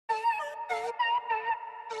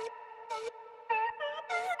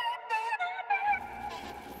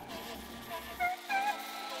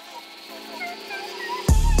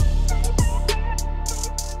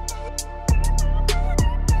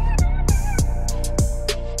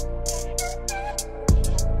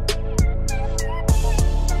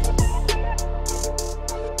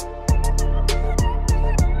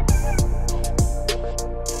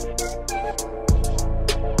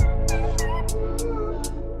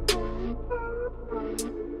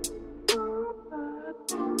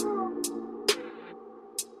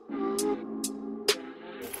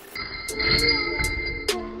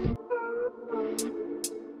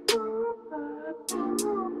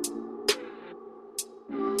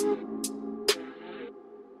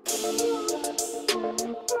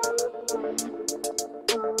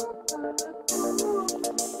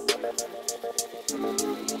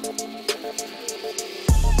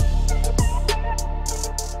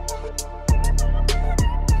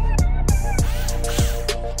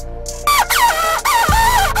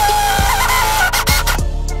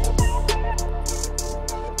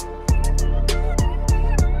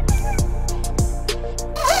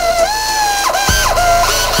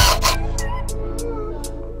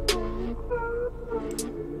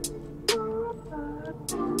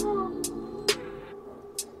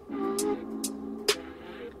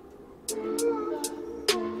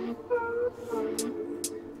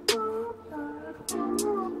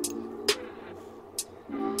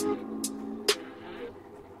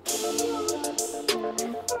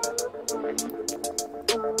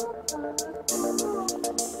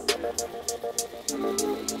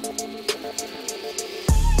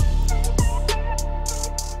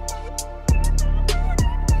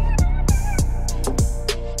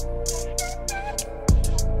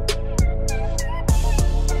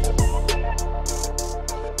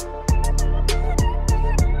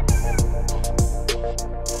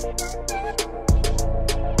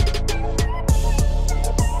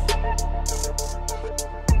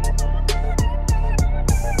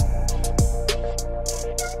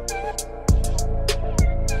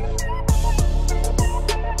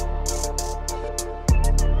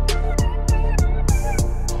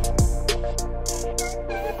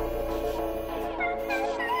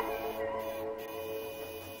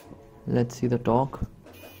Let's see the talk.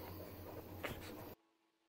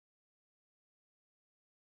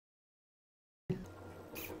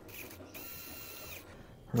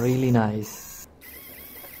 Really nice.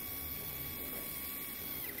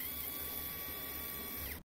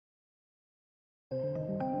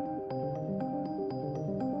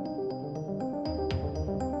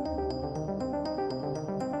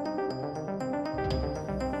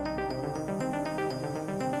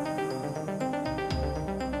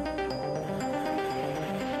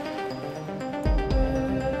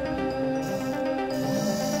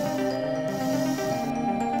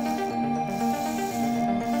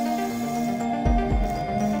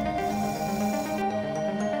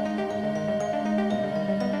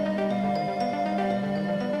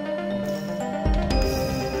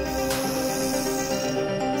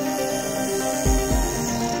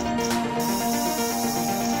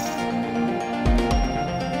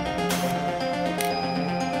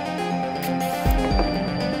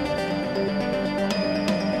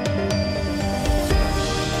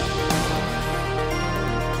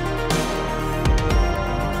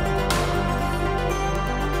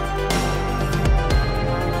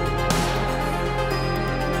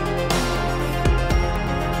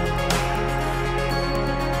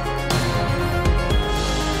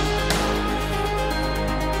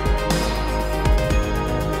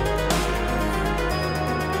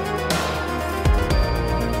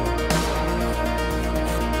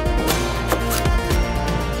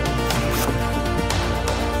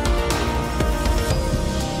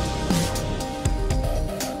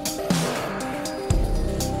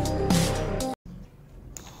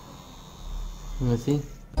 Let's see.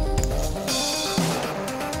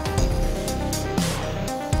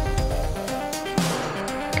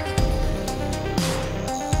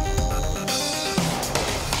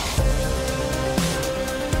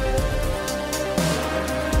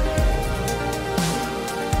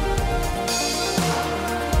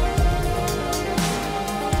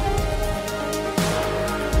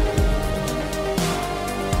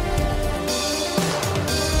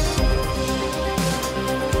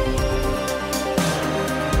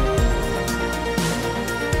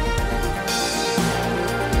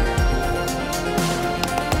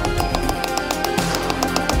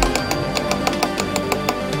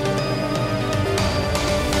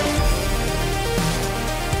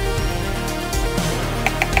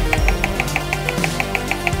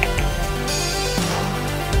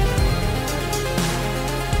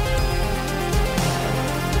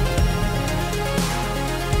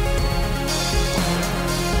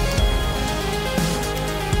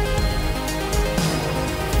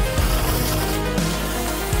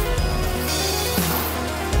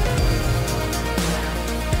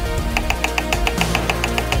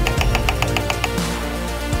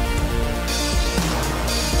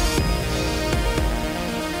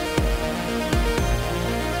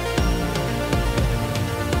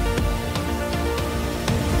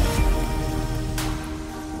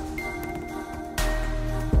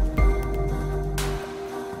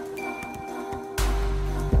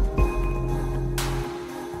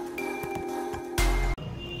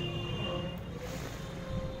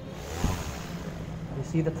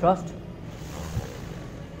 See the thrust?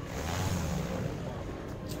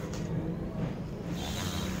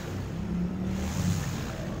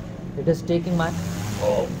 It is taking my...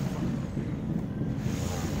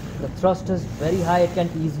 The thrust is very high, it can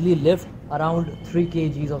easily lift around 3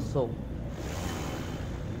 kgs or so.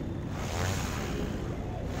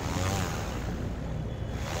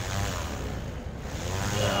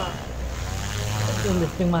 After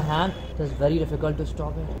lifting my hand, it is very difficult to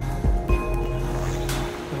stop it.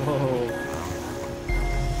 Oh.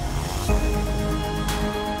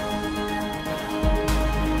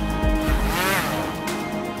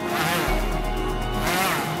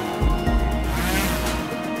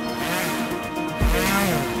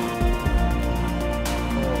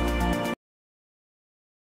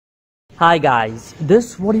 Hi guys,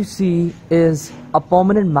 this what you see is a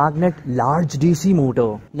permanent magnet large DC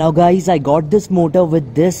motor. Now guys, I got this motor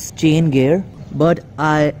with this chain gear, but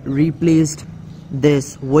I replaced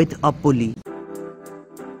this with a pulley.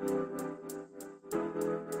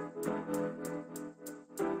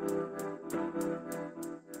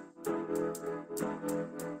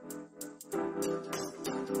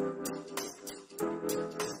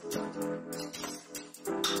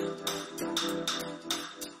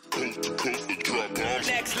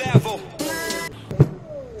 Next level.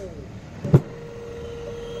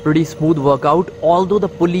 Pretty smooth workout, although the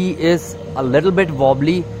pulley is a little bit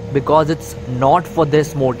wobbly because it's not for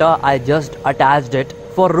this motor. I just attached it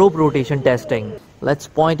for rope rotation testing. Let's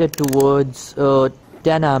point it towards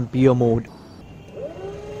 10 ampere mode.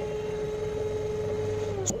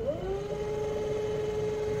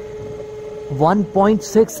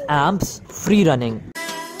 .6 amps free running.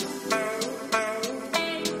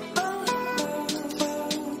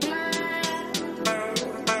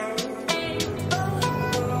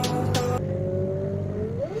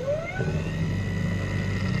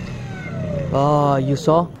 You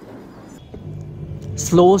saw?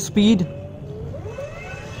 Slow speed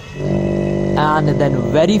and then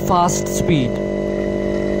very fast speed.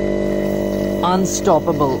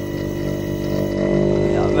 Unstoppable.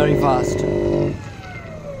 Yeah, very fast.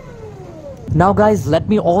 Now guys, let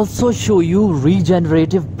me also show you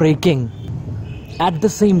regenerative braking at the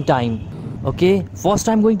same time. Okay, first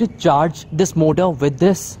I'm going to charge this motor with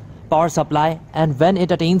this power supply, and when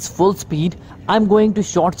it attains full speed, I'm going to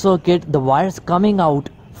short circuit the wires coming out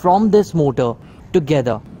from this motor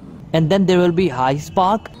together, and then there will be high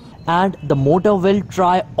spark and the motor will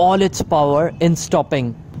try all its power in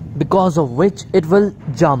stopping, because of which it will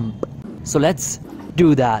jump. So let's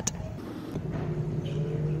do that.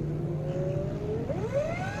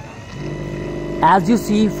 As you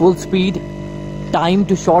see, full speed, time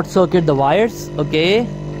to short circuit the wires. Okay.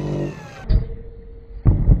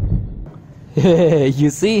 You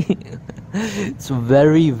see, it's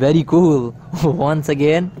very cool. Once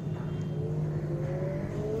again,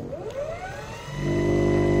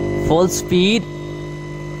 full speed.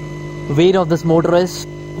 Weight of this motor is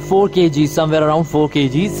 4 kgs, somewhere around 4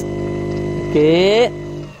 kgs. Okay,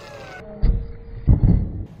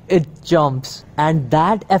 it jumps, and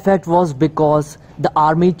that effect was because the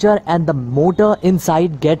armature and the motor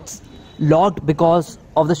inside gets locked because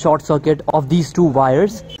of the short circuit of these two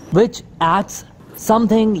wires, which acts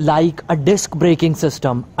something like a disc braking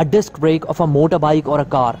system, a disc brake of a motorbike or a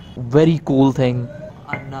car. Very cool thing.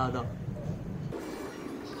 Another.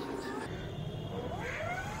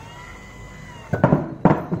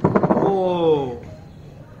 Oh,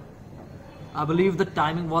 I believe the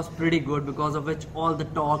timing was pretty good, because of which all the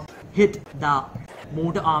torque hit the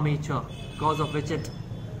motor armature, because of which it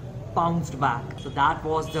bounced back. So that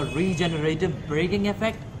was the regenerative braking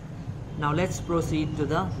effect. Now let's proceed to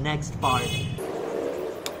the next part.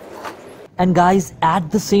 And guys, at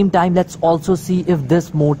the same time, let's also see if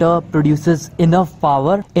this motor produces enough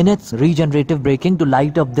power in its regenerative braking to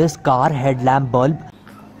light up this car headlamp bulb.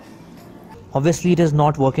 Obviously it is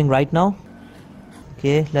not working right now.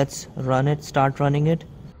 Okay, let's run it, start running it.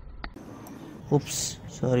 Oops,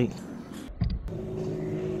 sorry.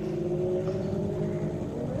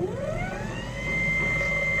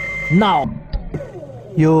 Now,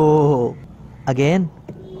 yo, again.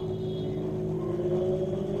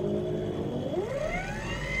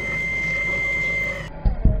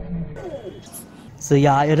 So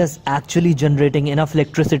yeah, it is actually generating enough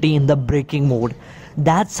electricity in the braking mode.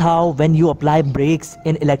 That's how when you apply brakes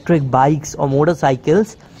in electric bikes or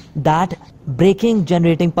motorcycles, that braking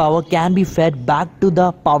generating power can be fed back to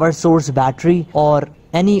the power source battery or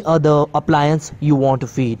any other appliance you want to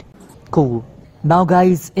feed. Cool. Now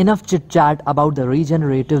guys, enough chit chat about the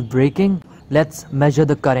regenerative braking. Let's measure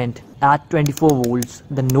the current at 24 volts,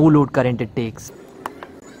 the no load current it takes.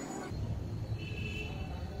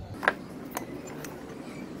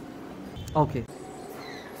 Okay.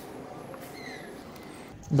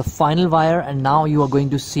 The final wire, and now you are going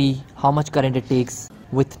to see how much current it takes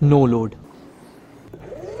with no load.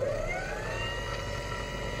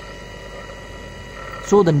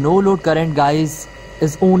 So the no load current, guys,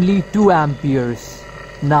 is only 2 amperes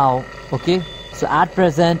now. Okay, so at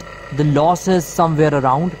present the loss is somewhere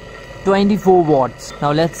around 24 watts.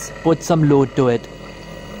 Now let's put some load to it.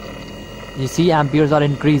 You see, amperes are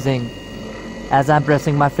increasing as I'm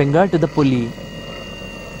pressing my finger to the pulley.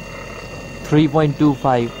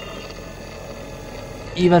 3.25,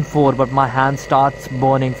 even 4, but my hand starts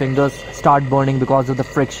burning, fingers start burning because of the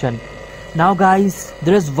friction. Now guys,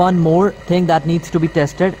 there is one more thing that needs to be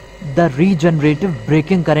tested, the regenerative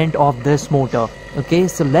braking current of this motor. Okay,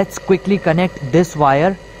 so let's quickly connect this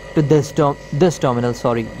wire to this terminal,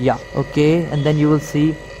 sorry, yeah, okay, and then you will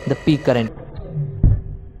see the peak current.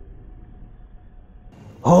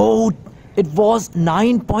 Oh, it was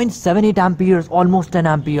 9.78 amperes, almost 10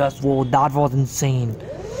 amperes. Whoa, that was insane.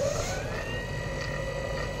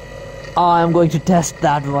 I am going to test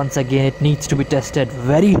that once again. It needs to be tested.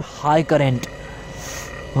 Very high current.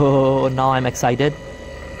 Oh, now I'm excited.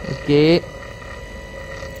 Okay.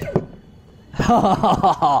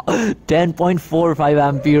 10.45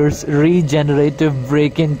 amperes regenerative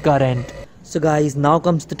braking current. So guys, now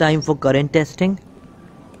comes the time for current testing.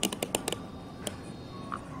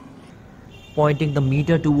 Pointing the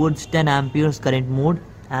meter towards 10 amperes current mode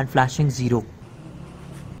and flashing 0.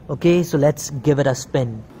 Okay, so let's give it a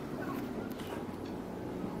spin.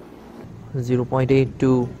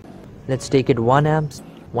 0.82. Let's take it 1 amps,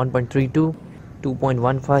 1.32,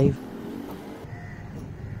 2.15,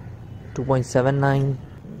 2.79.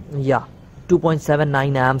 Yeah,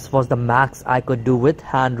 2.79 amps was the max I could do with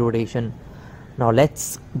hand rotation. Now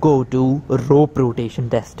let's go to rope rotation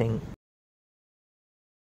testing.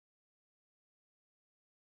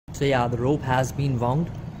 So yeah, the rope has been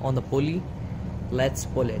wound on the pulley. Let's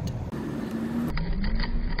pull it.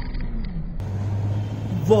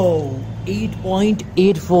 Whoa,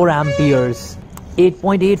 8.84 amperes.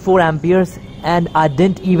 8.84 amperes, and I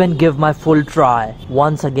didn't even give my full try.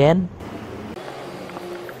 Once again.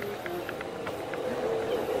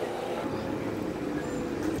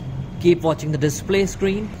 Keep watching the display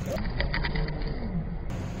screen.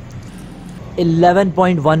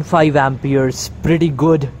 11.15 amperes, pretty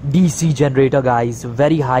good DC generator, guys,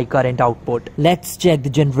 very high current output. Let's check the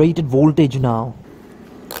generated voltage now.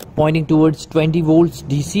 Pointing towards 20 volts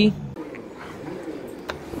DC.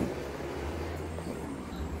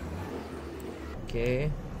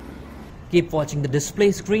 Okay, keep watching the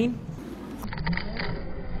display screen.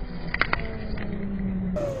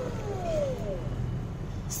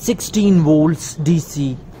 $16 volts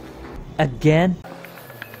DC again.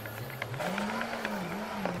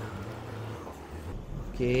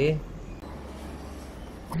 Okay.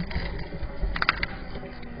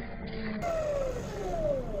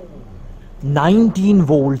 $19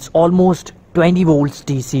 volts, almost 20 volts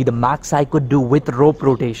DC, the max I could do with rope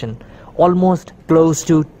rotation. Almost close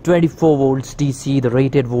to 24 volts DC, the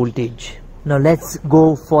rated voltage. Now let's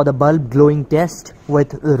go for the bulb glowing test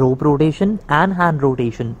with rope rotation and hand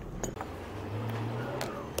rotation.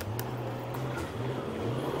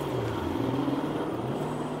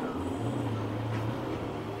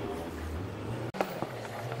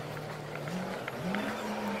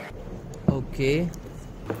 Okay,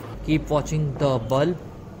 keep watching the bulb.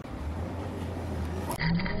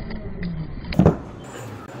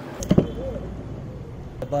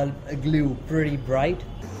 The bulb glue pretty bright.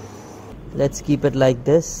 Let's keep it like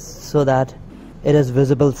this so that it is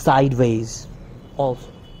visible sideways also.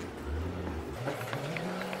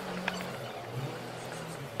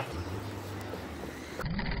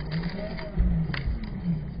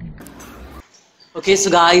 Okay,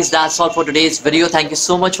 so guys, that's all for today's video. Thank you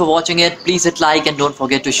so much for watching it. Please hit like and don't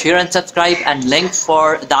forget to share and subscribe, and link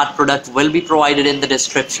for that product will be provided in the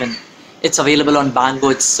description. It's available on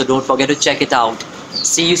Banggood, so don't forget to check it out.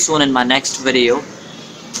 See you soon in my next video.